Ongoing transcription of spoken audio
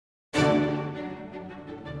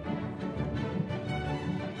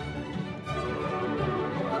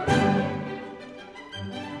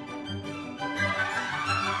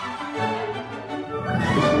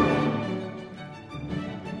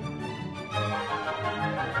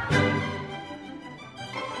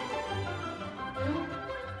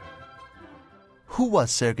who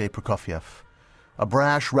was Sergei Prokofiev? A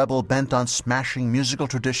brash rebel bent on smashing musical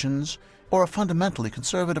traditions, or a fundamentally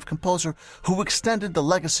conservative composer who extended the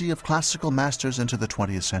legacy of classical masters into the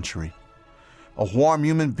 20th century? A warm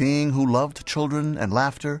human being who loved children and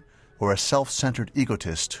laughter, or a self-centered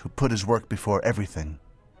egotist who put his work before everything?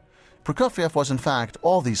 Prokofiev was in fact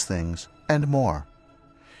all these things and more.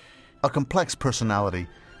 A complex personality,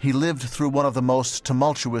 he lived through one of the most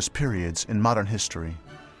tumultuous periods in modern history.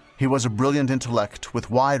 He was a brilliant intellect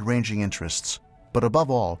with wide-ranging interests, but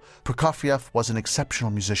above all, Prokofiev was an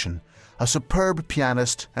exceptional musician, a superb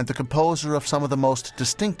pianist, and the composer of some of the most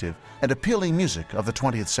distinctive and appealing music of the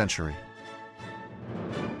 20th century.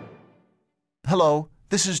 Hello,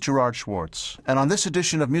 this is Gerard Schwarz, and on this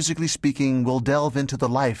edition of Musically Speaking, we'll delve into the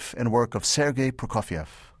life and work of Sergei Prokofiev.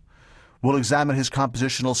 We'll examine his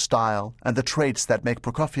compositional style and the traits that make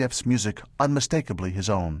Prokofiev's music unmistakably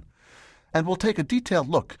his own. And we'll take a detailed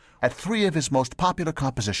look at three of his most popular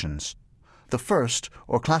compositions: the First,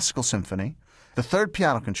 or Classical Symphony, the Third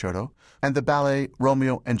Piano Concerto, and the ballet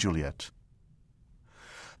Romeo and Juliet.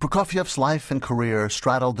 Prokofiev's life and career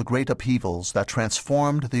straddled the great upheavals that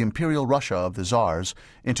transformed the imperial Russia of the Tsars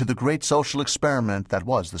into the great social experiment that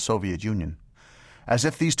was the Soviet Union. As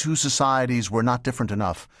if these two societies were not different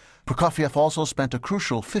enough, Prokofiev also spent a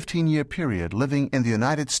crucial 15-year period living in the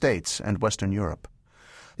United States and Western Europe.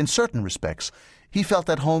 In certain respects, he felt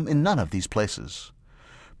at home in none of these places.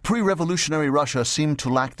 Pre-revolutionary Russia seemed to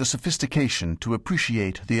lack the sophistication to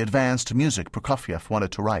appreciate the advanced music Prokofiev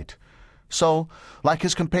wanted to write. So, like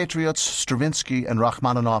his compatriots Stravinsky and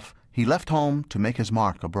Rachmaninoff, he left home to make his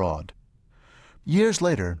mark abroad. Years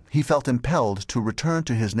later, he felt impelled to return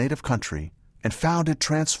to his native country and found it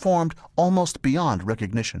transformed almost beyond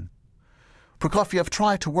recognition. Prokofiev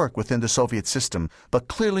tried to work within the Soviet system, but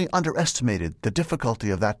clearly underestimated the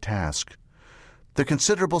difficulty of that task. The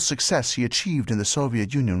considerable success he achieved in the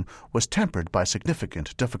Soviet Union was tempered by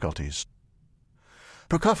significant difficulties.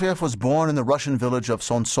 Prokofiev was born in the Russian village of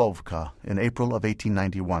Sonsovka in April of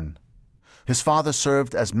 1891. His father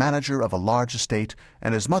served as manager of a large estate,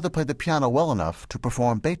 and his mother played the piano well enough to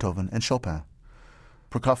perform Beethoven and Chopin.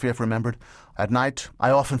 Prokofiev remembered, "At night, I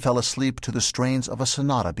often fell asleep to the strains of a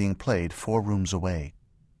sonata being played 4 rooms away."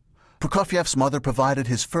 Prokofiev's mother provided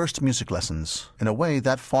his first music lessons in a way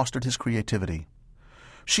that fostered his creativity.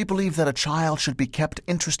 She believed that a child should be kept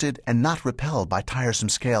interested and not repelled by tiresome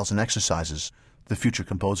scales and exercises, the future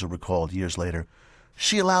composer recalled years later.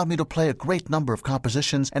 "She allowed me to play a great number of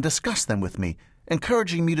compositions and discuss them with me,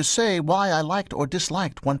 encouraging me to say why I liked or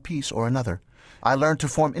disliked one piece or another. I learned to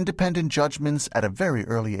form independent judgments at a very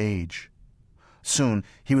early age." Soon,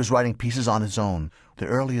 he was writing pieces on his own, the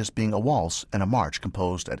earliest being a waltz and a march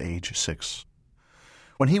composed at age 6.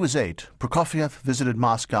 When he was 8, Prokofiev visited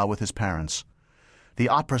Moscow with his parents. The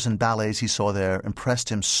operas and ballets he saw there impressed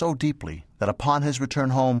him so deeply that upon his return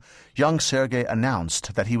home, young Sergei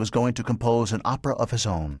announced that he was going to compose an opera of his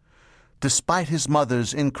own. Despite his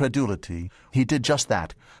mother's incredulity, he did just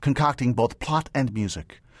that, concocting both plot and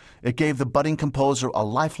music. It gave the budding composer a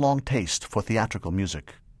lifelong taste for theatrical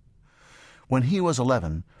music. When he was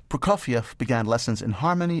 11, Prokofiev began lessons in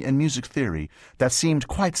harmony and music theory that seemed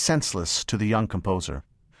quite senseless to the young composer.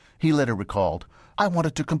 He later recalled, "I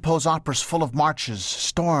wanted to compose operas full of marches,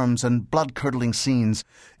 storms, and blood-curdling scenes,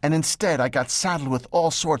 and instead I got saddled with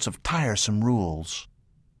all sorts of tiresome rules."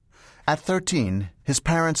 At 13, his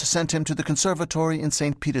parents sent him to the conservatory in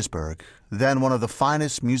St. Petersburg, then one of the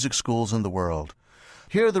finest music schools in the world.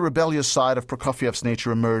 Here the rebellious side of Prokofiev's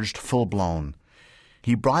nature emerged full-blown.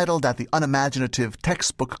 He bridled at the unimaginative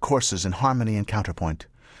textbook courses in harmony and counterpoint.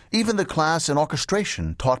 Even the class in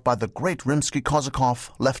orchestration taught by the great Rimsky-Korsakov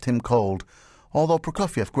left him cold, although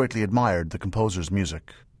Prokofiev greatly admired the composer's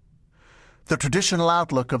music. The traditional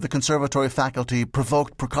outlook of the conservatory faculty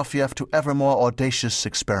provoked Prokofiev to ever more audacious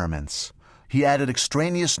experiments. He added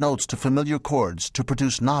extraneous notes to familiar chords to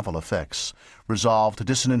produce novel effects, resolved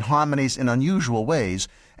dissonant harmonies in unusual ways,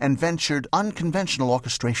 and ventured unconventional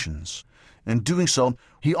orchestrations. In doing so,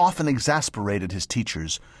 he often exasperated his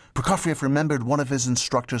teachers. Prokofiev remembered one of his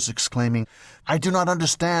instructors exclaiming, "I do not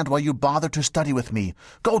understand why you bother to study with me.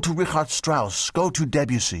 Go to Richard Strauss, go to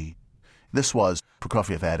Debussy." This was,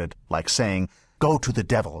 Prokofiev added, like saying, "Go to the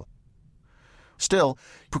devil." Still,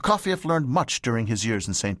 Prokofiev learned much during his years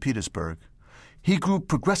in St. Petersburg. He grew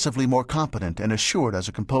progressively more competent and assured as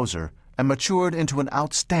a composer, and matured into an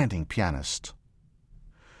outstanding pianist.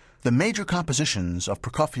 The major compositions of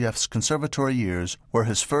Prokofiev's conservatory years were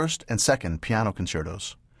his first and second piano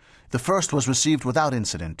concertos. The first was received without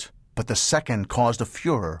incident, but the second caused a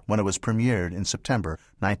furor when it was premiered in September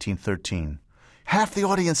 1913. "Half the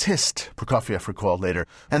audience hissed," Prokofiev recalled later,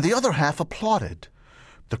 "and the other half applauded.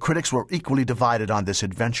 The critics were equally divided on this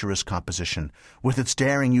adventurous composition, with its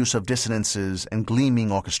daring use of dissonances and gleaming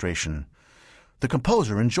orchestration. The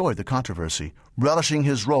composer enjoyed the controversy, relishing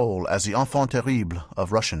his role as the enfant terrible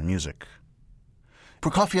of Russian music.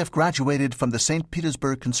 Prokofiev graduated from the St.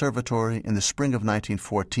 Petersburg Conservatory in the spring of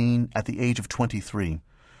 1914 at the age of 23.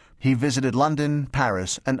 He visited London,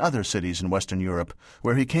 Paris, and other cities in Western Europe,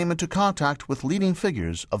 where he came into contact with leading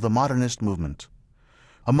figures of the modernist movement.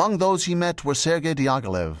 Among those he met were Sergei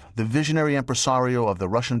Diaghilev, the visionary impresario of the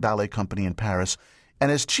Russian Ballet Company in Paris,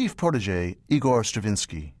 and his chief protege, Igor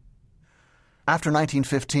Stravinsky. After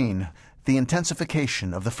 1915, the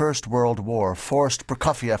intensification of the First World War forced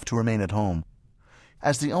Prokofiev to remain at home.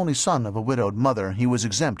 As the only son of a widowed mother, he was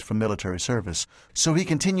exempt from military service, so he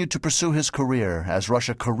continued to pursue his career as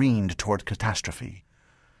Russia careened toward catastrophe.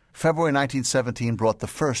 February 1917 brought the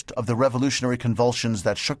first of the revolutionary convulsions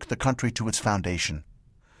that shook the country to its foundation.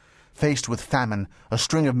 Faced with famine, a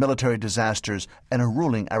string of military disasters, and a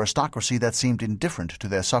ruling aristocracy that seemed indifferent to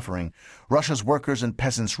their suffering, Russia's workers and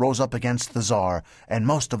peasants rose up against the Tsar, and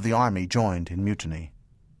most of the army joined in mutiny.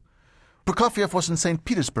 Prokofiev was in St.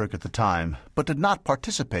 Petersburg at the time, but did not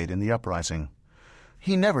participate in the uprising.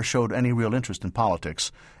 He never showed any real interest in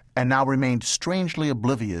politics, and now remained strangely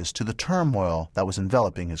oblivious to the turmoil that was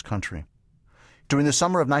enveloping his country. During the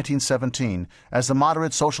summer of 1917, as the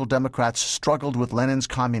moderate Social Democrats struggled with Lenin's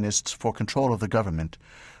communists for control of the government,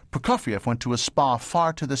 Prokofiev went to a spa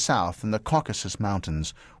far to the south in the Caucasus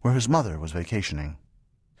Mountains, where his mother was vacationing.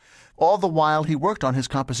 All the while he worked on his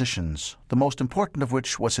compositions, the most important of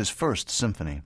which was his first symphony.